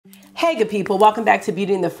Hey good people, welcome back to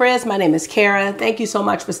Beauty and the Frizz. My name is Cara. Thank you so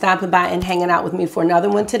much for stopping by and hanging out with me for another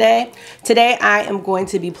one today. Today I am going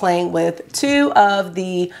to be playing with two of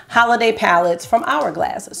the holiday palettes from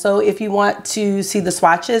Hourglass. So if you want to see the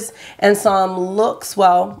swatches and some looks,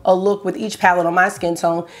 well, a look with each palette on my skin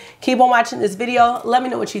tone, keep on watching this video. Let me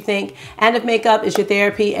know what you think. And if makeup is your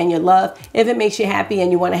therapy and your love, if it makes you happy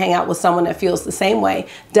and you want to hang out with someone that feels the same way,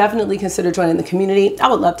 definitely consider joining the community. I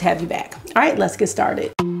would love to have you back. All right, let's get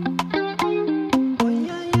started.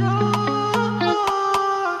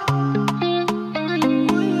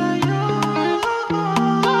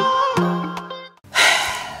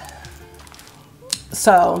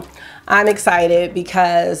 So I'm excited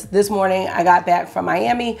because this morning I got back from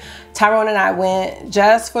Miami. Tyrone and I went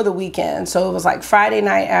just for the weekend. So it was like Friday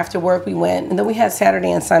night after work we went, and then we had Saturday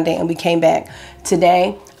and Sunday, and we came back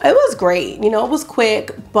today. It was great. You know, it was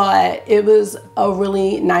quick, but it was a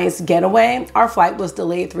really nice getaway. Our flight was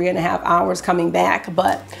delayed 3.5 hours coming back,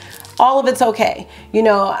 but all of it's okay. You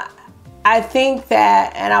know, I think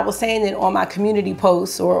that, and I was saying it on my community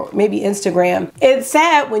posts or maybe Instagram, it's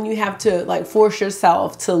sad when you have to like force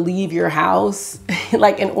yourself to leave your house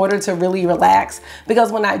like in order to really relax,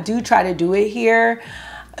 because when I do try to do it here,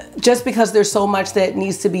 just because there's so much that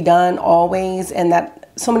needs to be done always, and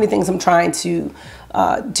that so many things I'm trying to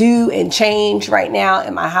do and change right now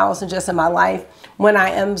in my house and just in my life, when I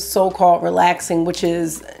am so-called relaxing, which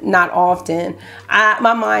is not often,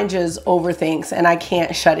 my mind just overthinks and I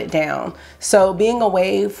can't shut it down. So being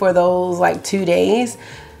away for those like 2 days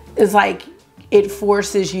is like, it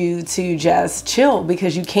forces you to just chill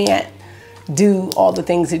because you can't do all the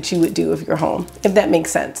things that you would do if you're home, if that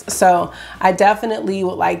makes sense. So I definitely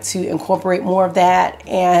would like to incorporate more of that.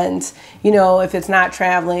 And, you know, if it's not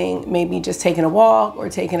traveling, maybe just taking a walk or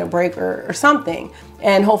taking a break or something.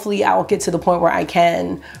 And hopefully I'll get to the point where I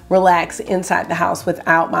can relax inside the house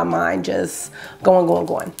without my mind just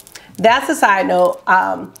going. That's a side note.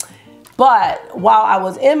 But while I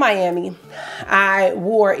was in Miami, I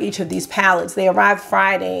wore each of these palettes. They arrived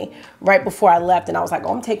Friday right before I left, and I was like,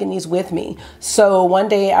 oh, I'm taking these with me. So one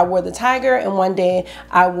day I wore the tiger and one day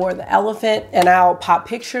I wore the elephant, and I'll pop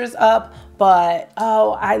pictures up. But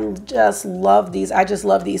oh, I just love these. I just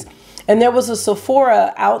love these. And there was a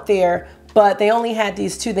Sephora out there, but they only had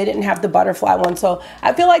these two. They didn't have the butterfly one. So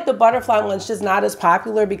I feel like the butterfly one's just not as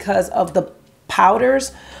popular because of the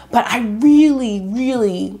powders, but I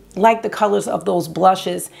really like the colors of those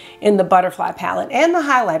blushes in the butterfly palette and the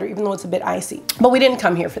highlighter, even though it's a bit icy. But we didn't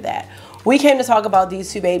come here for that. We came to talk about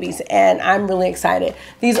these two babies, and I'm really excited.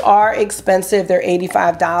 These are expensive. They're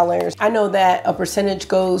 $85. I know that a percentage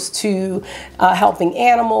goes to helping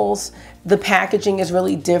animals. The packaging is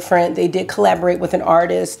really different. They did collaborate with an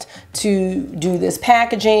artist to do this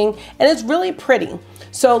packaging, and it's really pretty.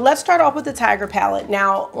 So let's start off with the Tiger palette.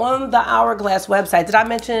 Now, on the Hourglass website, did I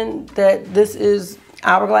mention that this is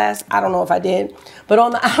Hourglass? I don't know if I did, but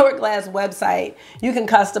on the Hourglass website, you can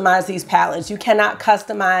customize these palettes. You cannot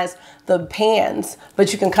customize the pans,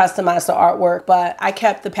 but you can customize the artwork, but I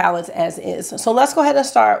kept the palettes as is. So let's go ahead and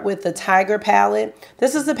start with the Tiger palette.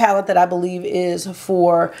 This is the palette that I believe is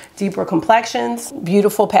for deeper complexions.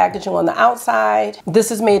 Beautiful packaging on the outside. This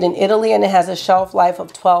is made in Italy and it has a shelf life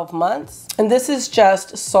of 12 months. And this is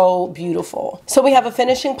just so beautiful. So we have a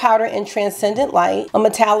finishing powder in Transcendent Light, a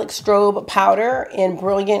metallic strobe powder in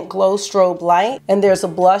Brilliant Glow Strobe Light, and there's a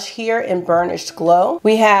blush here in Burnished Glow.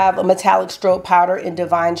 We have a metallic strobe powder in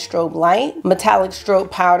Divine Strobe Light, metallic strobe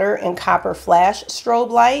powder in Copper Flash Strobe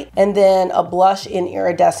Light, and then a blush in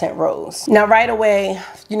Iridescent Rose. Now right away,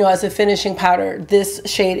 you know, as a finishing powder, this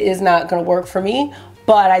shade is not going to work for me,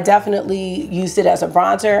 but I definitely used it as a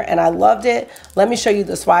bronzer and I loved it. Let me show you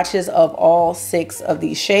the swatches of all 6 of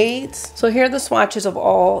these shades. So here are the swatches of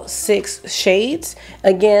all 6 shades.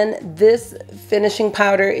 Again, this finishing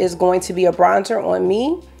powder is going to be a bronzer on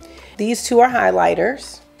me. These two are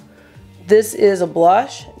highlighters. This is a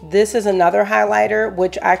blush. This is another highlighter,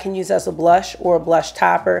 which I can use as a blush or a blush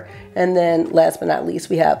topper. And then last but not least,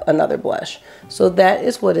 we have another blush. So that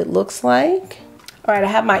is what it looks like. All right, I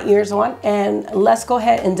have my ears on, and let's go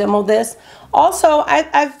ahead and demo this. Also,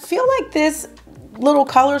 I feel like this little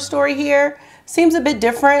color story here seems a bit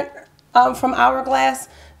different from Hourglass.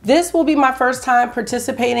 This will be my first time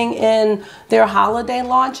participating in their holiday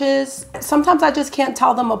launches. Sometimes I just can't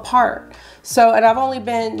tell them apart. So, and I've only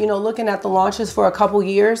been, you know, looking at the launches for a couple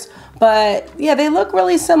years, but yeah, they look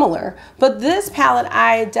really similar. But this palette,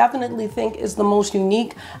 I definitely think is the most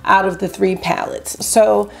unique out of the 3 palettes.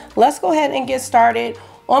 So let's go ahead and get started.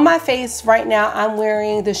 On my face right now, I'm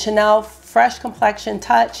wearing the Chanel Fresh Complexion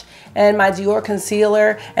Touch and my Dior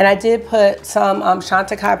concealer. And I did put some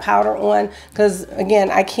Chantecaille powder on because, again,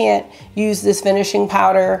 I can't use this finishing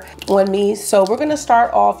powder on me. So we're going to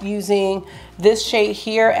start off using this shade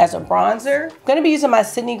here as a bronzer. I'm going to be using my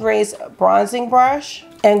Sydney Grace bronzing brush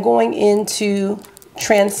and going into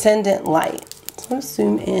Transcendent Light. So let's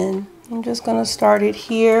zoom in. I'm just going to start it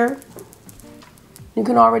here. You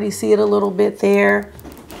can already see it a little bit there.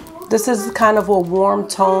 This is kind of a warm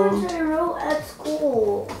tone. I wrote at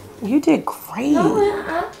school. You did great. No, I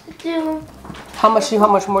have to do. How much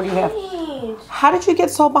more do you have? How did you get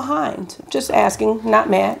so behind? Just asking, not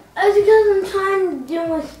mad. It's because I'm trying to do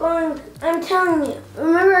my spelling. I'm telling you.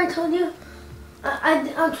 Remember I told you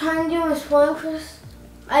I'm trying to do my spelling first.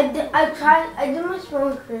 I did my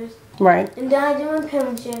spelling first. Right. And then I did my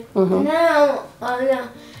penmanship. And now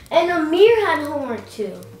and Amir had homework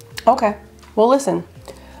too. Okay. Well, listen.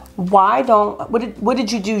 Why don't what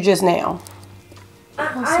did you do just now?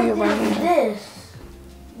 I did this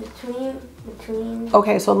between.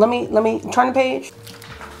 Okay, so let me turn the page.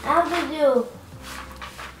 I have to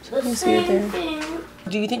do the same thing.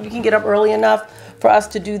 Do you think you can get up early enough for us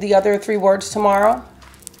to do the other 3 words tomorrow?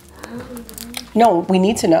 I don't No, know. we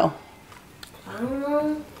need to know. I don't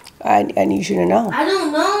know. I need you to know. I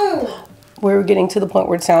don't know. We're getting to the point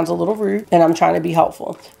where it sounds a little rude, and I'm trying to be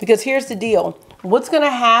helpful. Because here's the deal. What's going to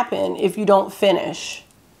happen if you don't finish?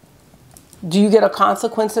 Do you get a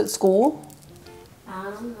consequence at school? I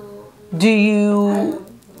don't know. Do you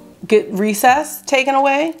get recess taken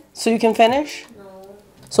away so you can finish? No.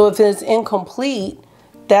 So if it's incomplete,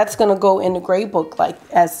 that's going to go in the grade book like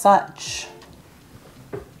as such.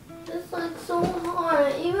 It's like so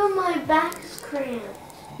hard. Even my back's cramped.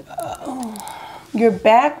 Your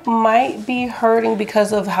back might be hurting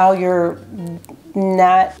because of how you're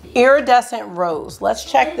not. Iridescent Rose. Let's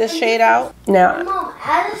check this shade out. Now, Mom,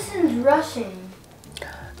 Addison's rushing.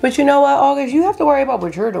 but you know what, August? You have to worry about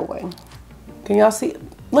what you're doing. Can y'all see?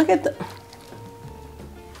 Look at the...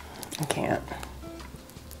 I can't.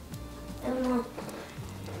 And Mom,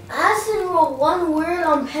 Addison wrote 1 word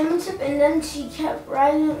on penmanship and then she kept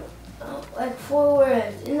writing like 4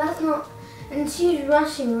 words. And that's not... And she's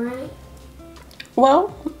rushing, right?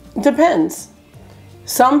 Well, depends.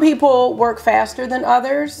 Some people work faster than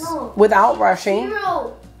others without rushing. She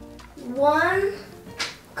wrote 1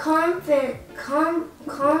 confident,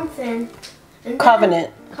 and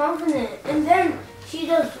Covenant. Confident, and then she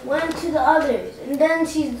just went to the others, and then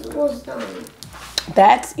she was done.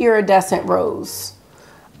 That's Iridescent Rose.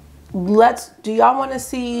 Do y'all want to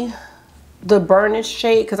see the burnished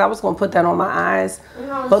shade? Because I was going to put that on my eyes.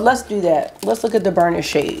 But let's do that. Let's look at the burnished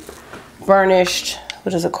shade. Burnished,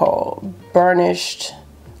 what is it called? Burnished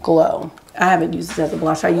Glow. I haven't used it as a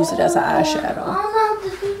blush. I use it as an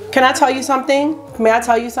eyeshadow. Can I tell you something? May I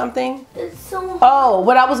tell you something? It's so hard. Oh,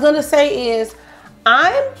 what I was going to say is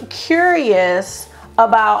I'm curious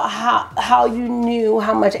about how you knew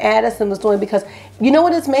how much Addison was doing, because you know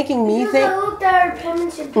what it's making me think? I looked at her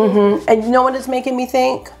penmanship. And you know what it's making me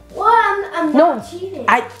think? Well, I'm not cheating.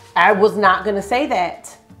 I was not going to say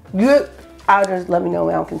that. I'll just let me know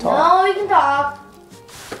when I can talk. No, you can talk.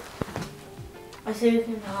 I said you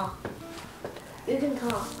can talk. You can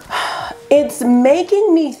talk. It's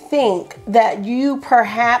making me think that you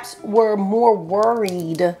perhaps were more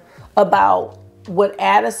worried about what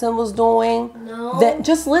Addison was doing. No. That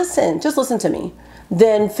just listen to me.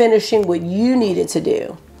 Than finishing what you needed to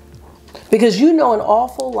do. Because you know an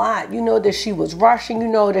awful lot. You know that she was rushing. You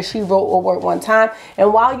know that she wrote a word 1 time.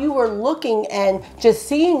 And while you were looking and just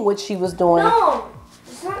seeing what she was doing. No,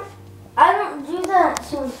 it's not. I don't do that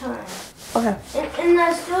sometimes. Okay. And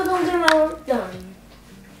I still don't get my work done.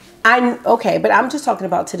 Okay, but I'm just talking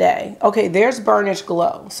about today. Okay, there's Burnished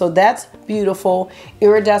Glow. So that's beautiful.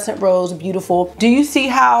 Iridescent Rose, beautiful. Do you see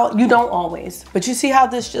how, you don't always, but you see how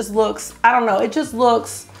this just looks, I don't know, it just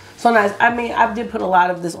looks so nice. I mean, I did put a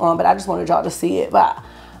lot of this on, but I just wanted y'all to see it, but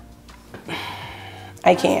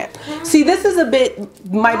I can't. See, this is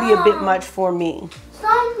might be a bit much for me.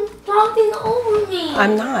 Stop talking over me.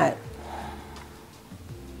 I'm not.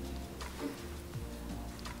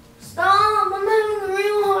 Stop, I'm having a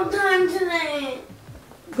real hard time today.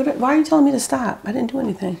 Why are you telling me to stop? I didn't do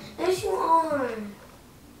anything. Yes, you are.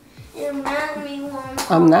 You're mad at me, Mom.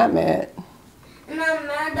 I'm not mad. And I'm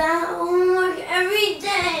mad that I have homework every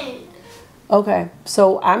day. Okay,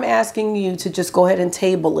 so I'm asking you to just go ahead and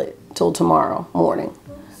table it till tomorrow morning.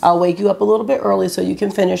 I'll wake you up a little bit early so you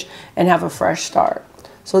can finish and have a fresh start.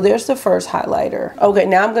 So there's the first highlighter. Okay,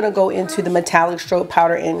 now I'm gonna go into the metallic strobe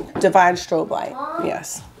powder in Divine Strobe Light.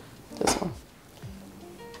 Yes, this one.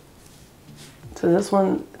 So this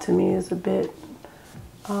one to me is a bit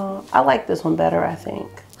I like this one better, I think.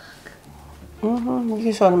 You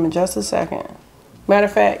can show them in just a second. Matter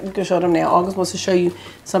of fact, you can show them now. August wants to show you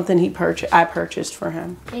something I purchased for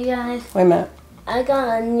him. Hey guys. Wait a minute. I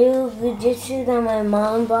got a new Fujitsu that my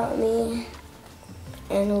mom bought me.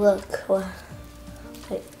 And look what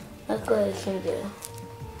it can do.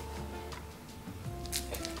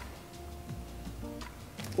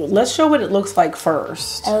 Let's show what it looks like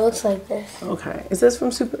first. It looks like this. Okay. Is this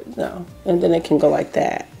from Super? No. And then it can go like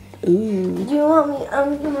that. Ooh. Do you want me?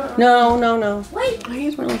 No. Wait.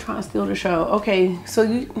 He's really trying to steal the show. Okay.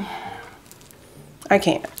 So I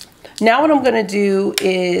can't. Now what I'm going to do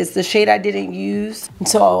is the shade I didn't use.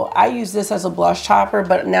 So I use this as a blush topper,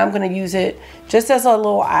 but now I'm going to use it just as a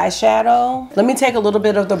little eyeshadow. Let me take a little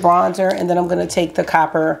bit of the bronzer and then I'm going to take the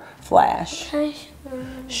copper flash.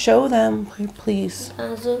 Show them, please.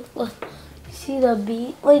 See the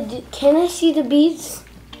bead? Wait, can I see the beads?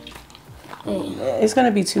 Wait. It's going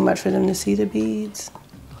to be too much for them to see the beads.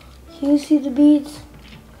 Can you see the beads?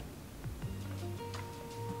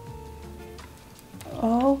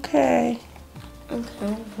 Okay.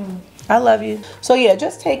 I love you. So yeah,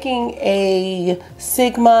 just taking a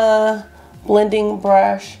Sigma blending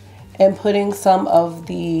brush and putting some of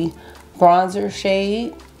the bronzer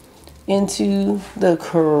shade into the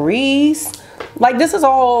crease. Like, this is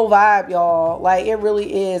a whole vibe, y'all. Like, it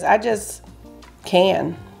really is. I just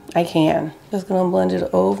can. Just gonna blend it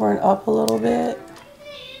over and up a little bit.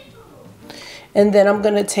 And then I'm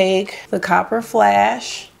gonna take the copper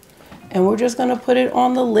flash and we're just gonna put it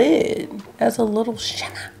on the lid as a little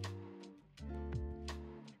shimmer.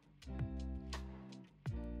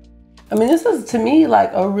 I mean, this is, to me,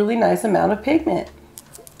 like a really nice amount of pigment.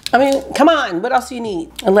 I mean, come on, what else do you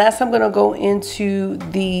need? And last, I'm gonna go into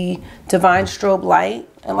the Divine Strobe Light.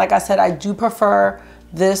 And like I said, I do prefer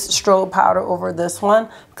this strobe powder over this one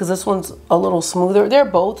because this one's a little smoother. They're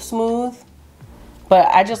both smooth, but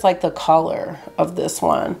I just like the color of this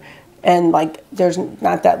one. And like, there's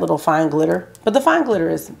not that little fine glitter, but the fine glitter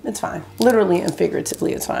it's fine. Literally and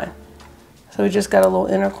figuratively, it's fine. So we just got a little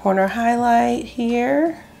inner corner highlight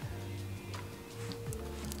here.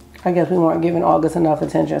 I guess we weren't giving August enough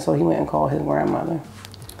attention, so he went and called his grandmother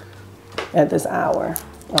at this hour.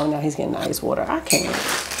 Oh, now he's getting ice water. I can't.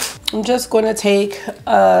 I'm just going to take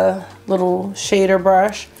a little shader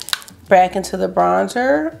brush back into the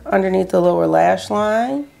bronzer underneath the lower lash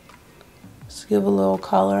line. Just give a little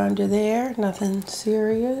color under there. Nothing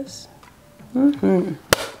serious. And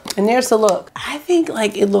there's the look. I think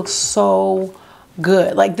like it looks so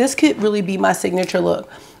good. Like, this could really be my signature look.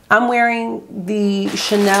 I'm wearing the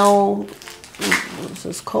Chanel, what's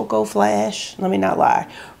this, Cocoa Flash? Let me not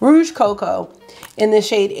lie. Rouge Cocoa in the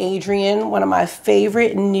shade Adrian, one of my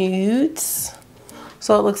favorite nudes.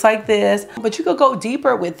 So it looks like this, but you could go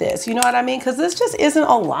deeper with this. You know what I mean? Because this just isn't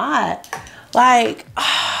a lot. Like,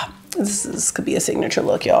 this could be a signature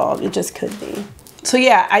look, y'all. It just could be. So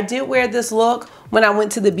yeah, I did wear this look when I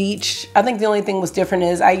went to the beach. I think the only thing was different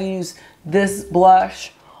is I used this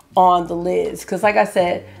blush on the lids, because like I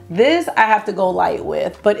said, this I have to go light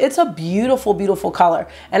with, but it's a beautiful, beautiful color.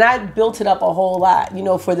 And I built it up a whole lot, you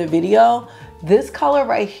know, for the video. This color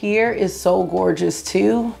right here is so gorgeous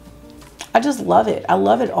too. I just love it. I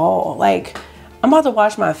love it all. Like, I'm about to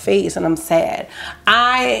wash my face and I'm sad.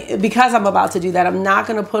 Because I'm about to do that, I'm not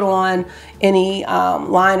gonna put on any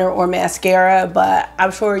liner or mascara, but I'm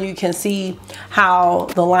sure you can see how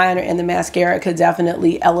the liner and the mascara could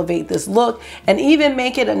definitely elevate this look and even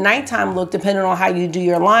make it a nighttime look depending on how you do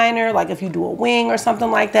your liner. Like if you do a wing or something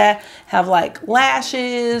like that, have like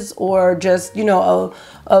lashes or just, you know,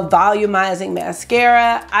 a volumizing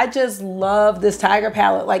mascara. I just love this Tiger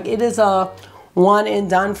palette. Like, it is a one and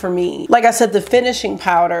done for me. Like I said, the finishing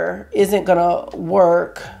powder isn't gonna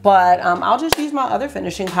work, but I'll just use my other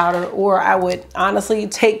finishing powder, or I would honestly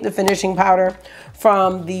take the finishing powder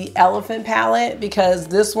from the Elephant palette, because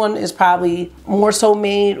this one is probably more so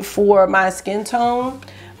made for my skin tone,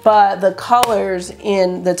 but the colors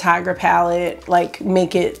in the Tiger palette like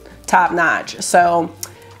make it top notch. So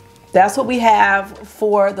that's what we have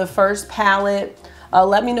for the first palette.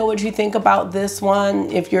 Let me know what you think about this one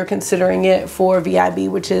if you're considering it for VIB,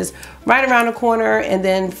 which is right around the corner, and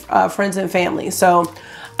then friends and family. So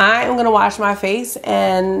I am gonna wash my face,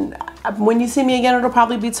 and when you see me again, it'll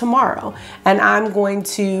probably be tomorrow. And I'm going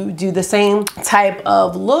to do the same type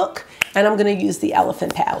of look, and I'm gonna use the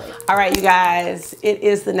Elephant palette. All right, you guys, it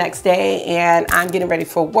is the next day, and I'm getting ready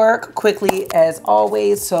for work quickly as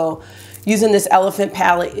always. So using this Elephant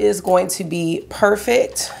palette is going to be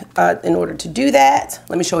perfect in order to do that.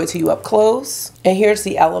 Let me show it to you up close. And here's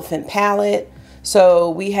the Elephant palette. So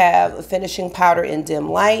we have finishing powder in dim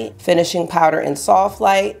light, finishing powder in soft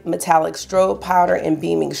light, metallic strobe powder in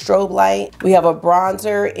beaming strobe light. We have a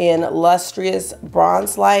bronzer in lustrous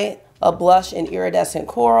bronze light, a blush in iridescent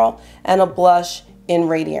coral, and a blush in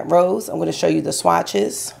radiant rose. I'm going to show you the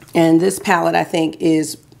swatches. And this palette I think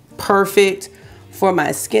is perfect for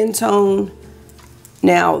my skin tone.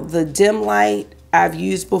 Now the dim light I've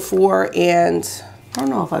used before, and I don't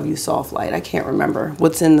know if I've used soft light. I can't remember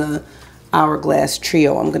what's in the Hourglass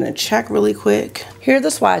trio. I'm gonna check really quick. Here are the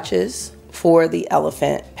swatches for the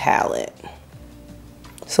Elephant palette.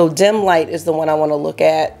 So dim light is the one I want to look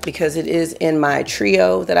at because it is in my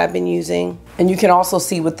trio that I've been using. And you can also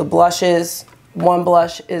see with the blushes, one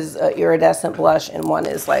blush is an iridescent blush and one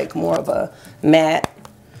is like more of a matte.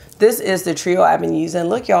 This is the trio I've been using.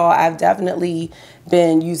 Look, y'all, I've definitely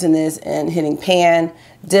been using this and hitting pan.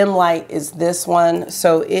 Dim light is this one.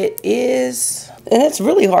 So it is, and it's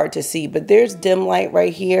really hard to see, but there's dim light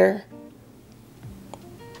right here.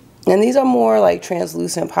 And these are more like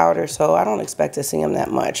translucent powder, so I don't expect to see them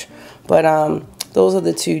that much. But those are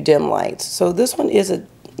the two dim lights. So this one is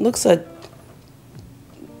looks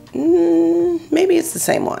maybe it's the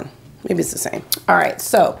same one. Maybe it's the same. All right,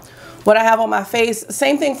 so what I have on my face,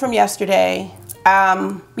 same thing from yesterday.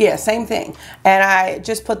 Yeah, same thing. And I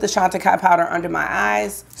just put the Chantecaille powder under my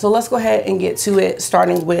eyes. So let's go ahead and get to it,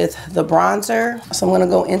 starting with the bronzer. So I'm gonna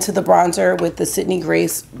go into the bronzer with the Sydney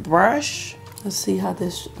Grace brush. Let's see how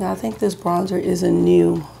this, I think this bronzer is a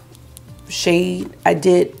new shade. I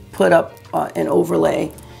did put up an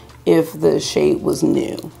overlay if the shade was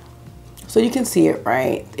new. So you can see it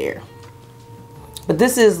right there. But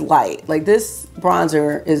this is light. Like, this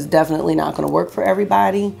bronzer is definitely not gonna work for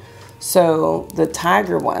everybody. So the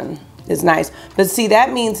Tiger one is nice. But see,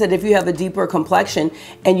 that means that if you have a deeper complexion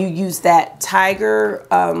and you use that Tiger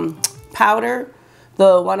powder,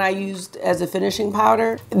 the one I used as a finishing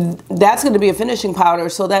powder, that's gonna be a finishing powder.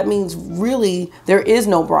 So that means really there is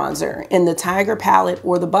no bronzer in the Tiger palette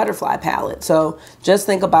or the Butterfly palette. So just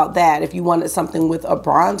think about that. If you wanted something with a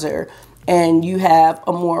bronzer and you have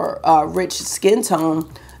a more rich skin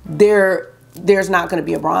tone, there's not gonna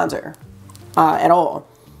be a bronzer at all.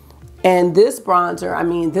 And this bronzer, I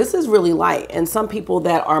mean, this is really light. And some people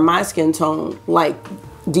that are my skin tone like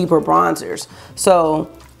deeper bronzers. So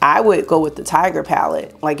I would go with the Tiger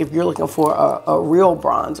palette, like if you're looking for a real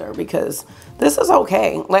bronzer, because this is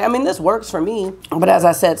okay. Like, I mean, this works for me. But as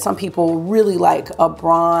I said, some people really like a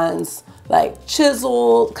bronze, like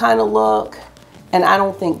chiseled kind of look. And I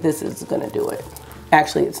don't think this is gonna do it.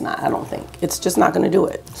 Actually, it's not, I don't think. It's just not gonna do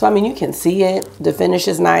it. So, I mean, you can see it, the finish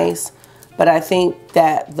is nice, but I think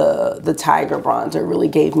that the Tiger bronzer really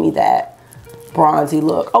gave me that bronzy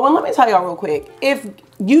look. Oh, and let me tell y'all real quick, if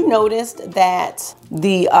you noticed that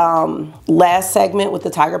the last segment with the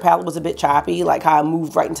Tiger palette was a bit choppy, like how I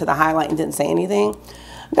moved right into the highlight and didn't say anything,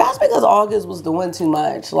 that's because August was doing too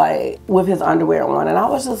much, like with his underwear on. And I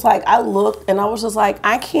was just like, I looked and I was just like,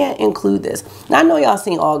 I can't include this. Now I know y'all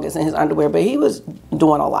seen August in his underwear, but he was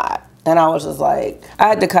doing a lot. And I was just like, I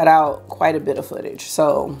had to cut out quite a bit of footage.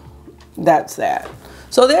 So that's that.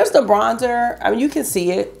 So there's the bronzer. I mean, you can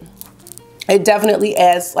see it. It definitely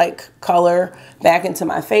adds like color back into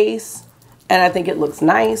my face. And I think it looks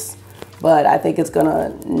nice, but I think it's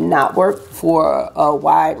gonna not work for a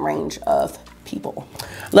wide range of people.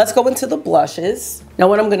 Let's go into the blushes. Now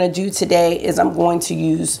what I'm gonna do today is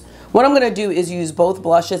use both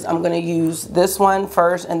blushes. I'm gonna use this one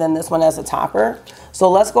first and then this one as a topper. So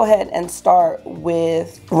let's go ahead and start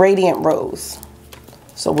with Radiant Rose.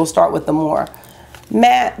 So we'll start with the more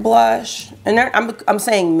matte blush. And I'm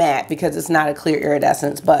saying matte because it's not a clear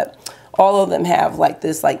iridescence, but all of them have like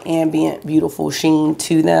this like ambient, beautiful sheen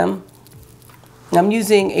to them. I'm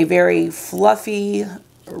using a very fluffy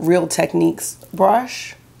Real Techniques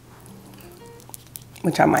brush,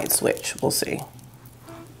 which I might switch, we'll see.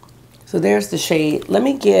 So there's the shade. Let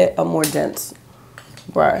me get a more dense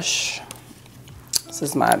brush. This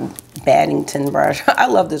is my Baddington brush. I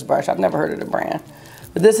love this brush, I've never heard of the brand.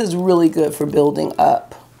 But this is really good for building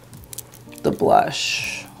up the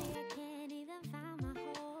blush.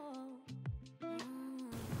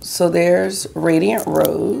 So there's Radiant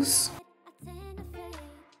Rose.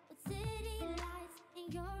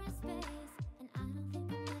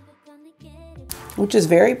 Which is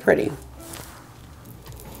very pretty.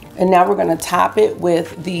 And now we're gonna top it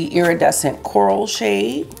with the Iridescent Coral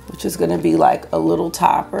shade, which is gonna be like a little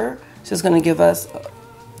topper. It's just gonna give us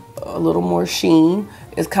a little more sheen.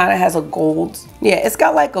 It kind of has a gold, yeah, it's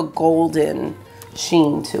got like a golden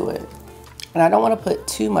sheen to it. And I don't want to put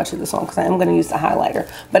too much of this on because I am going to use the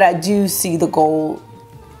highlighter, but I do see the gold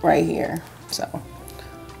right here. So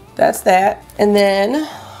that's that. And then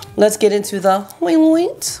let's get into the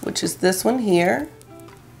point, which is this one here.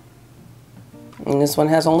 And this one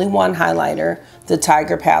has only one highlighter. The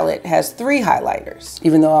Tiger palette has 3 highlighters,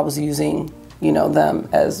 even though I was using, you know, them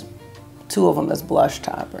as 2 of them as blush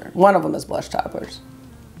topper. 1 of them as blush toppers.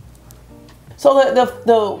 So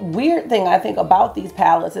the weird thing I think about these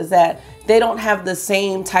palettes is that they don't have the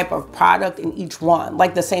same type of product in each one,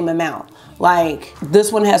 like the same amount. Like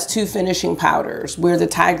this one has 2 finishing powders where the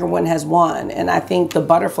Tiger one has 1. And I think the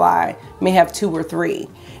Butterfly may have 2 or 3.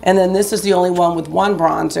 And then this is the only one with 1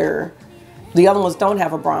 bronzer. The other ones don't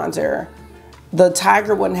have a bronzer. The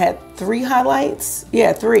Tiger one had 3 highlights.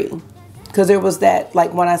 Yeah, 3. Because there was that,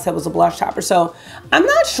 like one I said was a blush topper. So I'm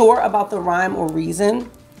not sure about the rhyme or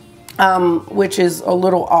reason. Which is a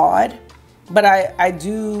little odd, but I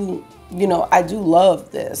do, you know, I do love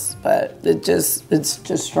this, but it's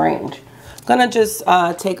just strange. I'm gonna just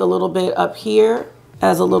take a little bit up here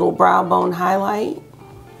as a little brow bone highlight.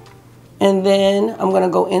 And then I'm gonna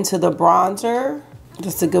go into the bronzer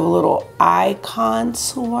just to give a little eye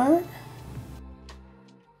contour.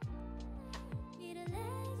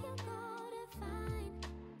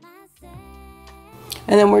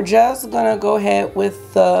 And then we're just gonna go ahead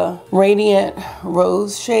with the Radiant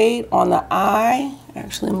Rose shade on the eye.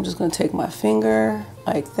 Actually, I'm just gonna take my finger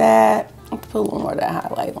like that. I'll put a little more of that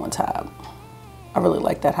highlight on top. I really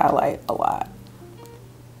like that highlight a lot.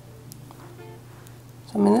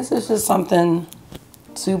 So, I mean, this is just something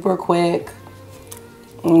super quick.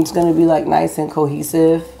 And it's gonna be like nice and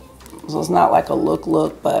cohesive. So it's not like a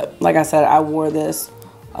look, but like I said, I wore this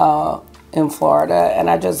in Florida, and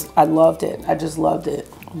I loved it. I just loved it.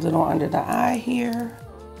 A little under the eye here.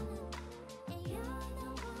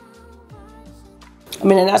 I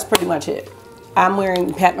mean, and that's pretty much it. I'm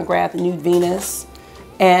wearing Pat McGrath Nude Venus,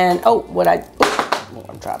 and I'm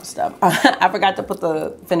dropping stuff. I forgot to put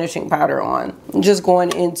the finishing powder on. I'm just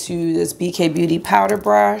going into this BK Beauty powder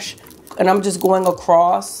brush, and I'm just going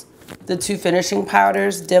across the 2 finishing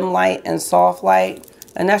powders, dim light and soft light,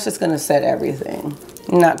 and that's just gonna set everything.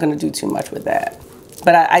 I'm not gonna do too much with that.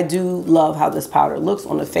 But I do love how this powder looks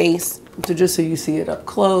on the face. So just so you see it up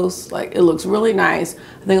close, like it looks really nice.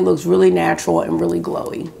 I think it looks really natural and really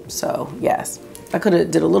glowy. So yes, I could have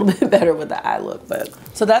did a little bit better with the eye look, but.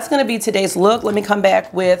 So that's gonna be today's look. Let me come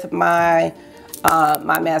back with my,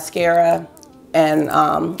 my mascara, and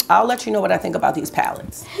I'll let you know what I think about these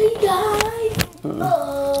palettes. Hey guys.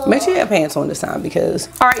 Make sure you have pants on this time because,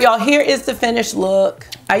 all right, y'all, here is the finished look.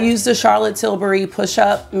 I used the Charlotte Tilbury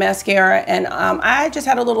push-up mascara, and I just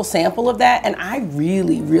had a little sample of that, and I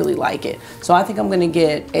really, really like it. So I think I'm gonna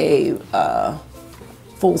get a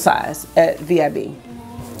full size at VIB.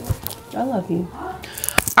 I love you.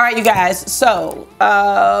 All right, you guys, so,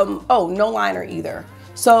 oh, no liner either.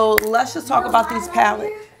 So let's just talk about these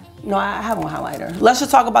palettes. No, I have one highlighter. Let's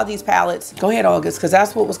just talk about these palettes. Go ahead, August, because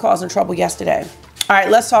that's what was causing trouble yesterday. All right,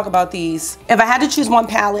 let's talk about these. If I had to choose one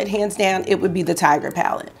palette, hands down, it would be the Tiger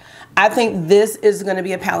palette. I think this is gonna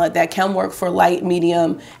be a palette that can work for light,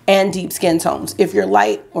 medium, and deep skin tones. If you're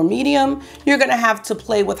light or medium, you're gonna have to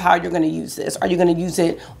play with how you're gonna use this. Are you gonna use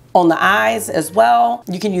it on the eyes as well?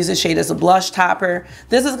 You can use this shade as a blush topper.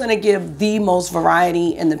 This is gonna give the most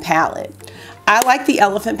variety in the palette. I like the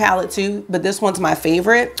Elephant palette too, but this one's my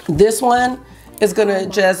favorite. This one is gonna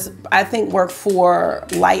just, I think, work for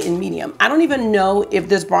light and medium. I don't even know if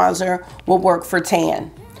this bronzer will work for tan.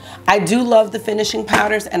 I do love the finishing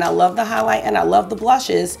powders, and I love the highlight, and I love the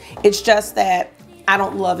blushes. It's just that I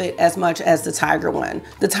don't love it as much as the Tiger one.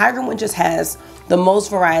 The Tiger one just has the most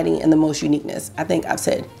variety and the most uniqueness. I think I've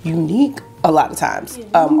said unique a lot of times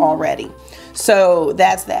already. So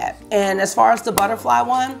that's that. And as far as the Butterfly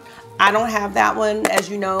one, I don't have that one, as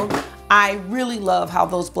you know. I really love how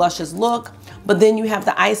those blushes look, but then you have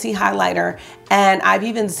the icy highlighter, and I've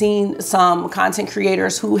even seen some content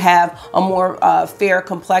creators who have a more fair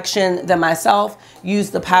complexion than myself use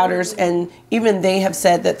the powders, and even they have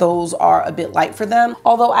said that those are a bit light for them.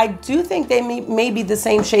 Although I do think they may be the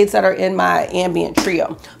same shades that are in my ambient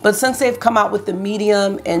trio. But since they've come out with the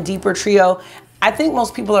medium and deeper trio, I think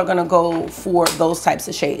most people are gonna go for those types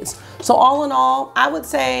of shades. So all in all, I would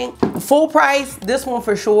say full price, this one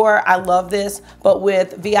for sure. I love this, but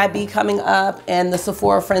with VIB coming up and the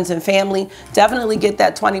Sephora Friends and Family, definitely get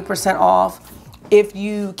that 20% off. If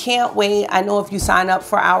you can't wait, I know if you sign up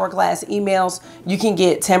for Hourglass emails, you can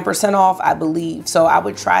get 10% off, I believe. So I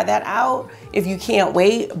would try that out if you can't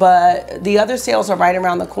wait, but the other sales are right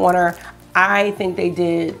around the corner. I think they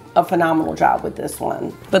did a phenomenal job with this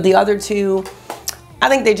one. But the other two, I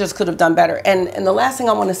think they just could have done better. And the last thing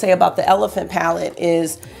I want to say about the Elephant palette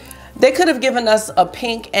is They could have given us a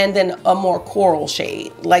pink and then a more coral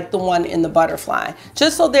shade, like the one in the butterfly,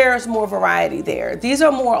 just so there's more variety there. These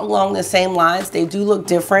are more along the same lines. They do look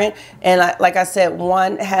different. And like I said,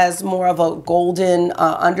 one has more of a golden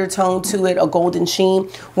undertone to it, a golden sheen,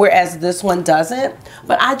 whereas this one doesn't.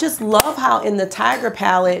 But I just love how in the Tiger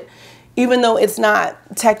palette, even though it's not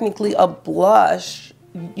technically a blush,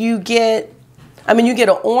 you get an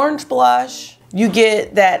orange blush, you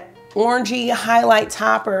get that orangey highlight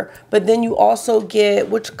topper, but then you also get,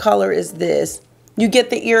 which color is this? You get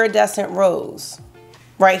the iridescent rose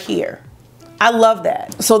right here. I love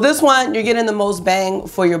that. So this one, you're getting the most bang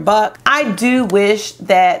for your buck. I do wish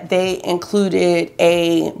that they included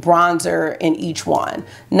a bronzer in each one,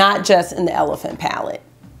 not just in the Elephant palette.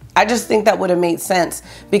 I just think that would have made sense,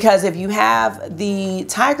 because if you have the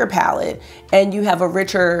Tiger palette and you have a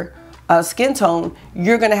richer skin tone,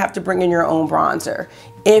 you're gonna have to bring in your own bronzer.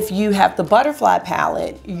 If you have the Butterfly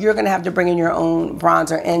palette, you're gonna have to bring in your own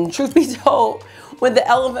bronzer. And truth be told, with the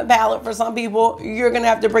Elephant palette, for some people, you're gonna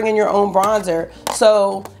have to bring in your own bronzer.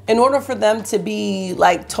 So in order for them to be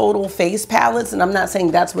like total face palettes, and I'm not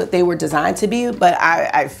saying that's what they were designed to be, but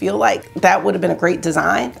I feel like that would have been a great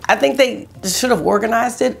design. I think they should have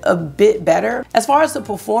organized it a bit better. As far as the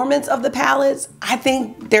performance of the palettes, I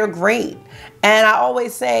think they're great. And I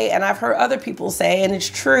always say, and I've heard other people say, and it's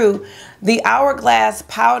true, the Hourglass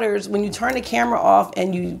powders, when you turn the camera off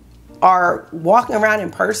and you are walking around in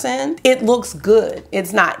person, it looks good.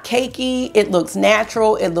 It's not cakey, it looks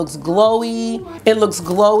natural, it looks glowy,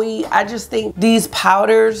 I just think these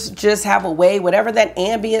powders just have a way, whatever that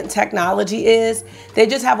ambient technology is, they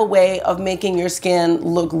just have a way of making your skin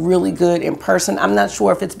look really good in person. I'm not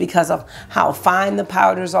sure if it's because of how fine the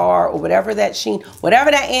powders are or whatever that sheen, whatever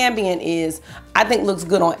that ambient is, I think looks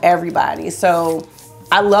good on everybody. So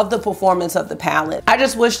I love the performance of the palette. I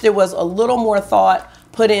just wish there was a little more thought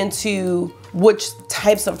put into which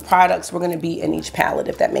types of products were gonna be in each palette,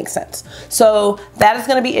 if that makes sense. So that is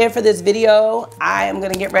gonna be it for this video. I am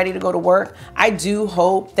gonna get ready to go to work. I do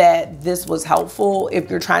hope that this was helpful if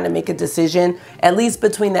you're trying to make a decision, at least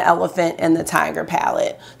between the Elephant and the Tiger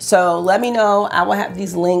palette. So let me know. I will have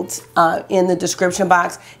these linked in the description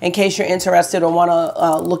box in case you're interested or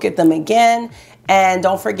wanna look at them again. And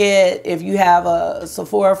don't forget, if you have a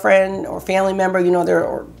Sephora friend or family member, you know,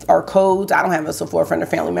 there are codes. I don't have a Sephora friend or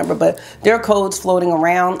family member, but there are codes floating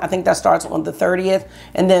around. I think that starts on the 30th,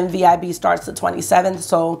 and then VIB starts the 27th.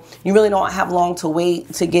 So you really don't have long to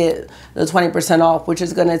wait to get the 20% off, which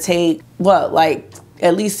is gonna take, what, like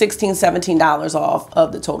at least $16, $17 off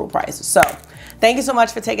of the total price. So thank you so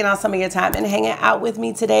much for taking out some of your time and hanging out with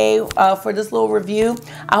me today for this little review.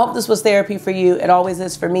 I hope this was therapy for you. It always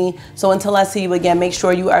is for me. So until I see you again, make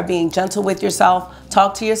sure you are being gentle with yourself.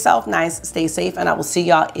 Talk to yourself nice, stay safe, and I will see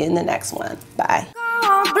y'all in the next one. Bye.